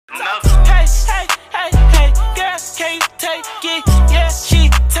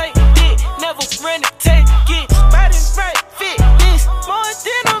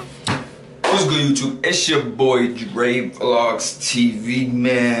It's your boy Dre Vlogs TV,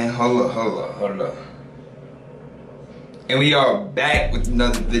 man. Hold up. And we are back with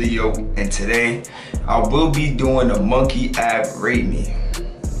another video. And today, I will be doing a monkey app rate me.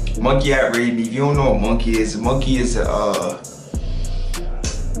 Monkey app rate me. If you don't know what monkey is a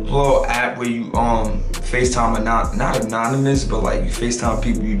little app where you FaceTime not anonymous, but like you FaceTime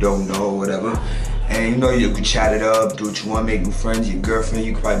people you don't know or whatever. And you know, you can chat it up, do what you want, make new friends, your girlfriend,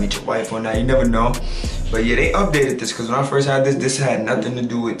 you can probably meet your wife on that, you never know. But yeah, they updated this because when I first had this had nothing to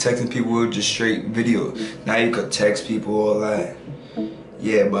do with texting people, it was just straight video. Now you could text people, all that.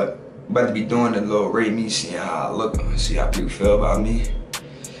 Yeah, but I'm about to be doing a little rate me, see how I look, see how people feel about me.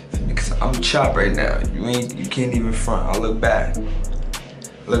 Because I'm chopped right now. You can't even front. I look bad.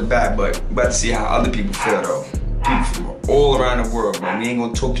 But I'm about to see how other people feel though. People from all around the world, man. We ain't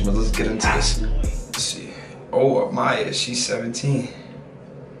gonna talk too much. Let's get into this. Let's see. Oh, Maya, she's 17.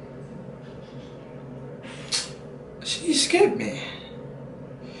 She skipped me.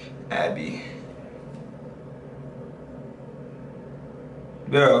 Abby.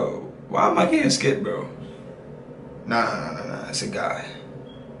 Bro, why am I getting skipped, bro? Nah. It's a guy.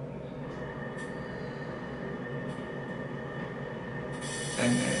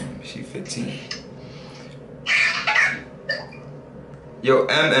 She 15. Yo,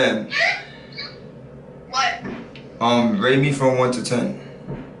 What? Rate me from 1 to 10.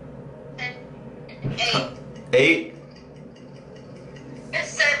 8. 8? It's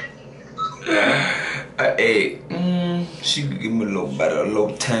 7. An 8. She could give me a little better, a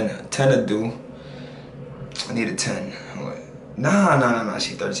little 10. 10 to do. I need a 10. Nah.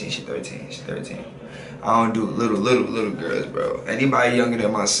 She 13. I don't do little girls, bro. Anybody younger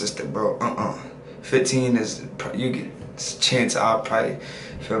than my sister, bro, 15 is, you get a chance I'll probably,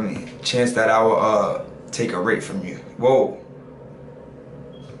 feel me, chance that I will take a rate from you. Whoa.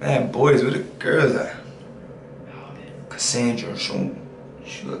 Man, boys, where the girls at? Cassandra, she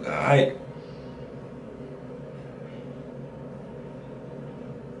look alright.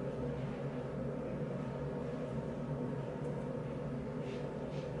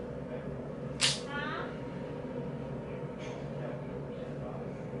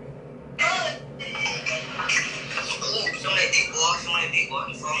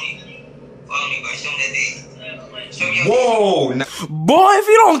 Whoa, nah. Boy, if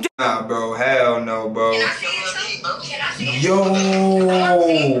you don't get, nah, bro, hell no, bro.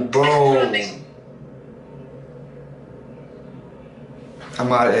 Yo, bro,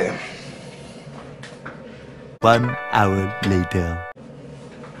 I'm out of here. 1 hour later.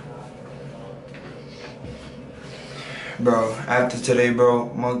 Bro, after today, bro,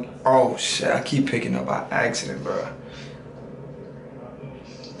 oh shit, I keep picking up by accident, bro.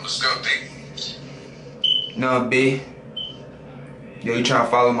 What's up, B? No, B. Yo, you trying to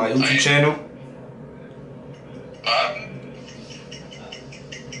follow my YouTube channel?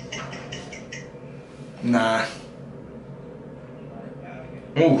 Nah.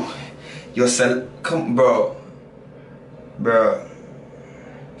 Ooh. Yo, come, bro. Bro.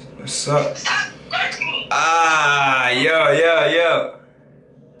 What's up? Ah, yo.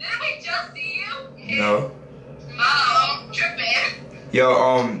 Did we just see you? No. Mom, tripping.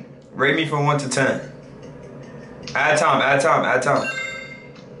 Yo, rate me from 1 to 10. Add time.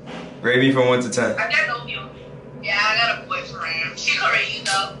 Rate me from 1 to 10. I got you. Yeah, I got a boyfriend. She could rate you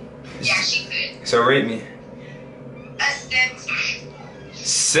though. Yeah, she could. So rate me. A 6.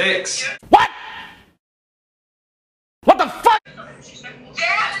 6? What? What the fuck?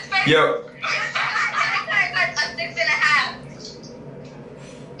 Yeah, Yo. a 6.5.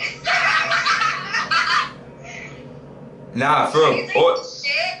 Nah, for real.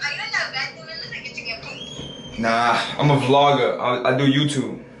 Nah, I'm a vlogger. I do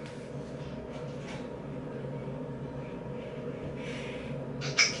YouTube.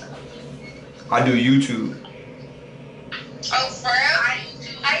 Oh, for real?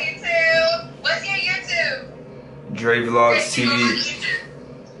 I YouTube. What's your YouTube? Dre Vlogs TV.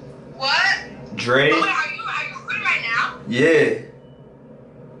 What? Dre? Oh, wait, are you recording right now? Yeah.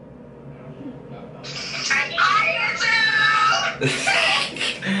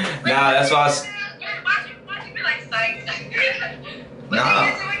 Nah, that's why Why'd you be like psyched?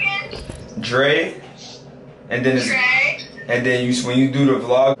 Nah. Dre. And then Dre? And then when you do the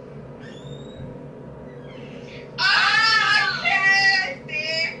vlog. Oh, okay.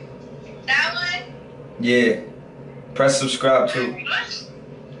 See? That one? Yeah. Press subscribe too.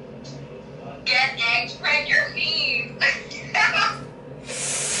 Get eggs, spread your feet.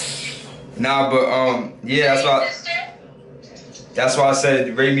 Nah, but yeah, that's why I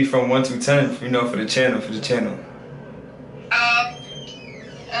said rate me from 1 to 10, you know, for the channel.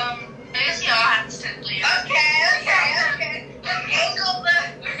 I guess y'all have to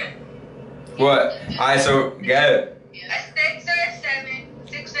What? Alright, so go ahead. A 6 or a 7.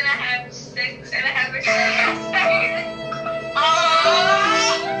 6.5. 6.5 or 7.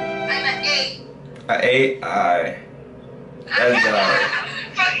 Oh, I'm an 8. An 8? Alright. That's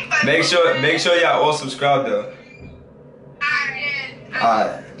alright. Make sure y'all all subscribe though.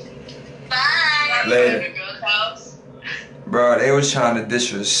 Alright. Bye. Later. Bro, they was trying to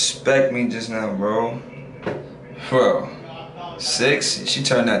disrespect me just now, bro. Bro. 6? She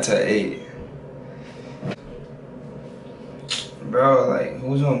turned that to 8. Bro, like,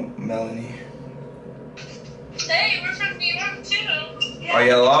 who's on Melanie? Hey, we're from New York too. Yeah. Are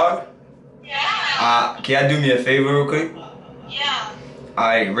you log? Yeah. Can y'all do me a favor real quick? Yeah.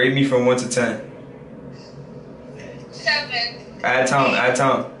 Alright, rate me from 1 to 10. 7. Add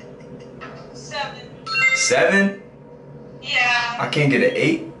time. 7. 7? Yeah. I can't get an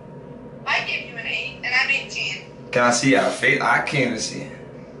 8? I gave you an 8, and I'm 18. Can I see our face? I can't even see it.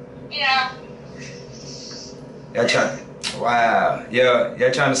 Yeah. Y'all trying? Wow. Yo,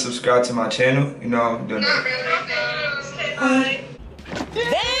 y'all trying to subscribe to my channel? You know I'm doing Not that. really. Okay, bye.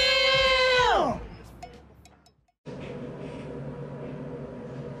 Damn!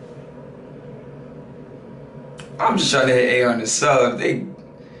 I'm just trying to hit 800 subs. They,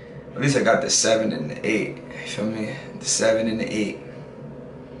 at least I got the 7 and the 8. You feel me? The 7 and the 8.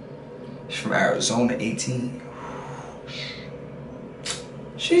 She's from Arizona, 18.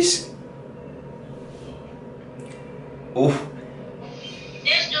 She's. Oof.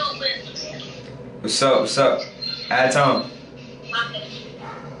 What's up? What's up? Add time.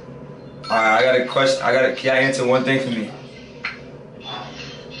 Alright, I got a question. Can y'all answer one thing for me?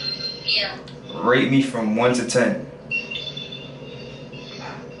 Yeah. Rate me from 1 to 10.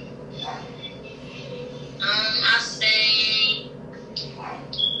 I'll say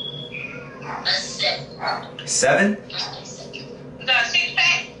a 7. 7? You got a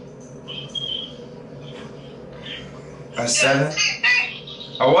 6-pack? A 7?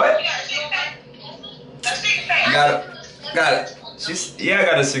 A what? You got a 6-pack? A 6-pack. Got it. Yeah, I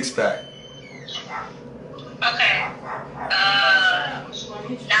got a 6-pack. Okay.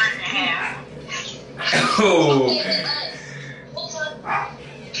 9.5. Oh.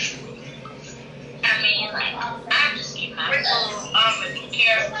 I mean, like, I just keep my don't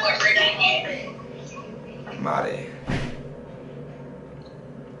care what rate I get. Mighty.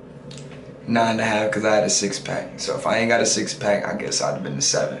 9.5 because I had a 6-pack. So if I ain't got a 6-pack, I guess I'd have been a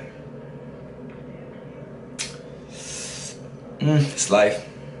 7. It's life.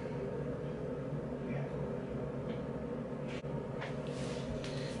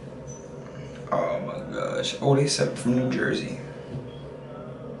 Oh my gosh. Oh, they said from New Jersey.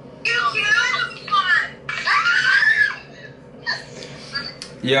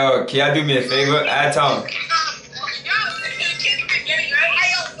 Yo, can y'all do me a favor? Add time.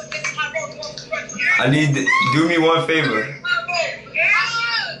 I need to do me one favor.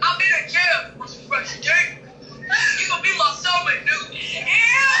 I'm in a jail. You gonna be my soulmate, dude.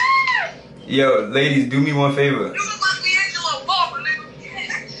 Yo, ladies, do me one favor. You look like D'Angelo Ball, nigga.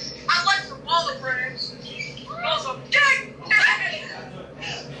 I like some baller brands. Those are gay.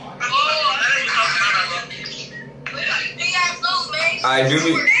 Alright, do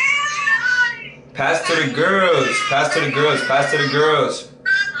me. Pass to the girls. Pass to the girls. Pass to the girls.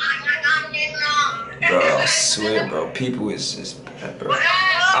 Bro, I swear, bro. People is just bad, bro.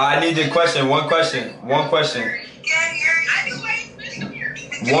 I need your question. One question. One question.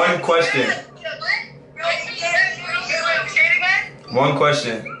 One question. One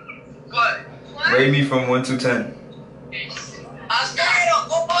question. What? Rate me from 1 to 10. I started on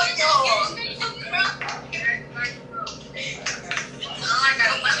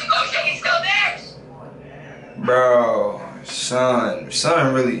Bro, son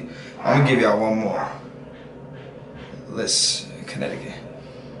really. I'm gonna give y'all one more. Let's Connecticut.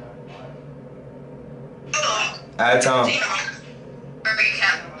 Add time.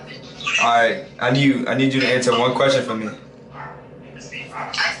 Alright, I need you to answer one question for me.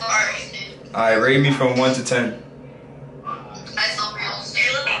 Alright, rate me from 1 to 10.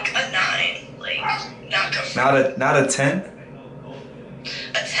 Not a 10?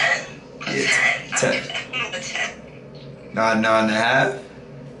 A 10? Yeah, 10. A 10. Not 9.5?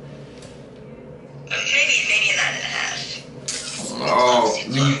 Maybe a 9.5. Oh,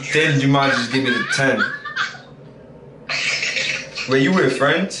 then you might just give me the 10. Wait, you with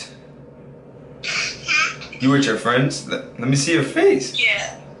friends? You with your friends? Let me see your face.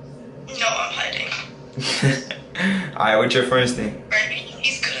 Yeah. No, I'm hiding. Alright, what's your friends think? Right,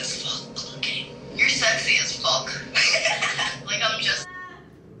 he's good as fuck looking. You're sexy as fuck. Like, I'm just...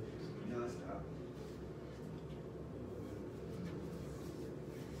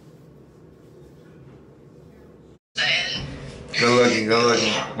 Good looking, good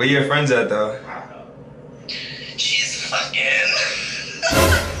looking. Where your friends at though? She's fucking.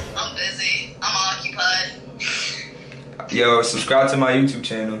 I'm busy. I'm occupied. Yo, subscribe to my YouTube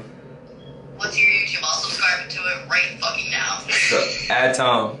channel. What's your YouTube? I'll subscribe to it right fucking now. So, add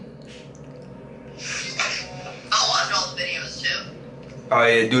Tom. I'll watch all the videos too. Oh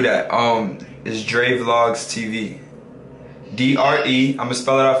yeah, do that. It's Dre Vlogs TV. D-R-E. I'm gonna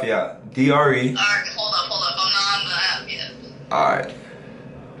spell it out for y'all. D-R-E. Alright, hold up. I'm not on the app yet. Alright.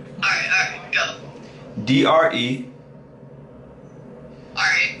 Alright, go. D-R-E.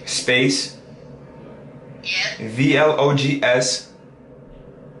 Alright. Space. Yeah. V-L-O-G-S.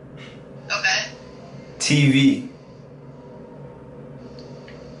 Okay. TV.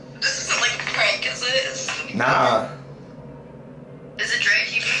 This isn't like a prank, is it? Nah. Is it Dre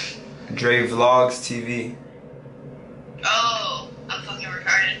TV? Dre Vlogs TV. Oh, I'm fucking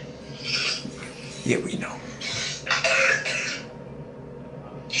retarded. Yeah, we know.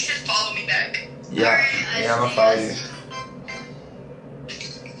 You should follow me back. Yeah, Alright, yeah, I'm gonna follow you.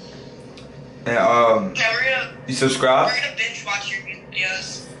 And Yeah, you subscribe? we're gonna binge watch your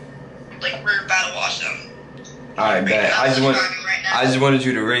videos. Like we're about to watch them. Alright, bet. I just wanted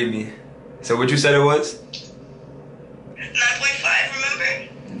you to rate me. So what you said it was? 9.5,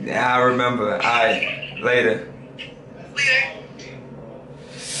 remember? Yeah, I remember. Alright, later. Later.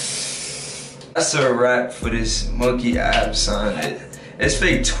 That's a wrap for this monkey app, son. It's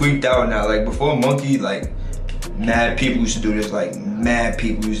fake tweaked out now. Like before monkey, like mad people used to do this. Like mad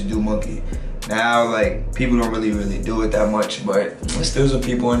people used to do monkey. Now like people don't really do it that much, but there's still some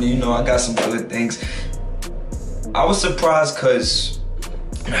people in there. You know, I got some good things. I was surprised cause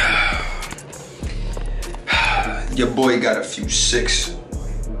your boy got a few 6.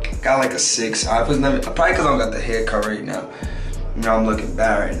 Got like a 6. Probably cause I don't got the haircut right now. You know, I'm looking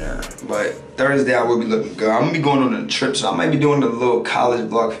bad right now. But Thursday I will be looking good. I'm gonna be going on a trip, so I might be doing a little college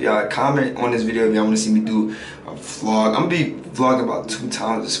vlog for y'all. Comment on this video if y'all wanna see me do a vlog. I'm gonna be vlogging about 2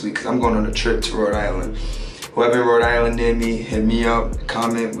 times this week because I'm going on a trip to Rhode Island. Whoever in Rhode Island near me, hit me up,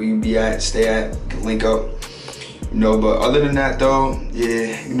 comment where you be at, stay at, link up. You know, but other than that though,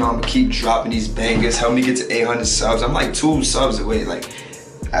 yeah, you know, I'm gonna keep dropping these bangers. Help me get to 800 subs. I'm like 2 subs away. Like,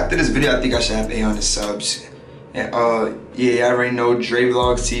 after this video, I think I should have 800 subs. And yeah, y'all already know Dre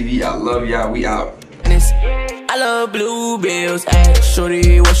Vlogs TV. I love y'all. We out. I love bluebills. Ask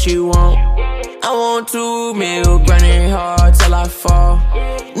shorty what she want. I want 2 mil, grinding hard till I fall.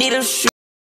 Need a shoe.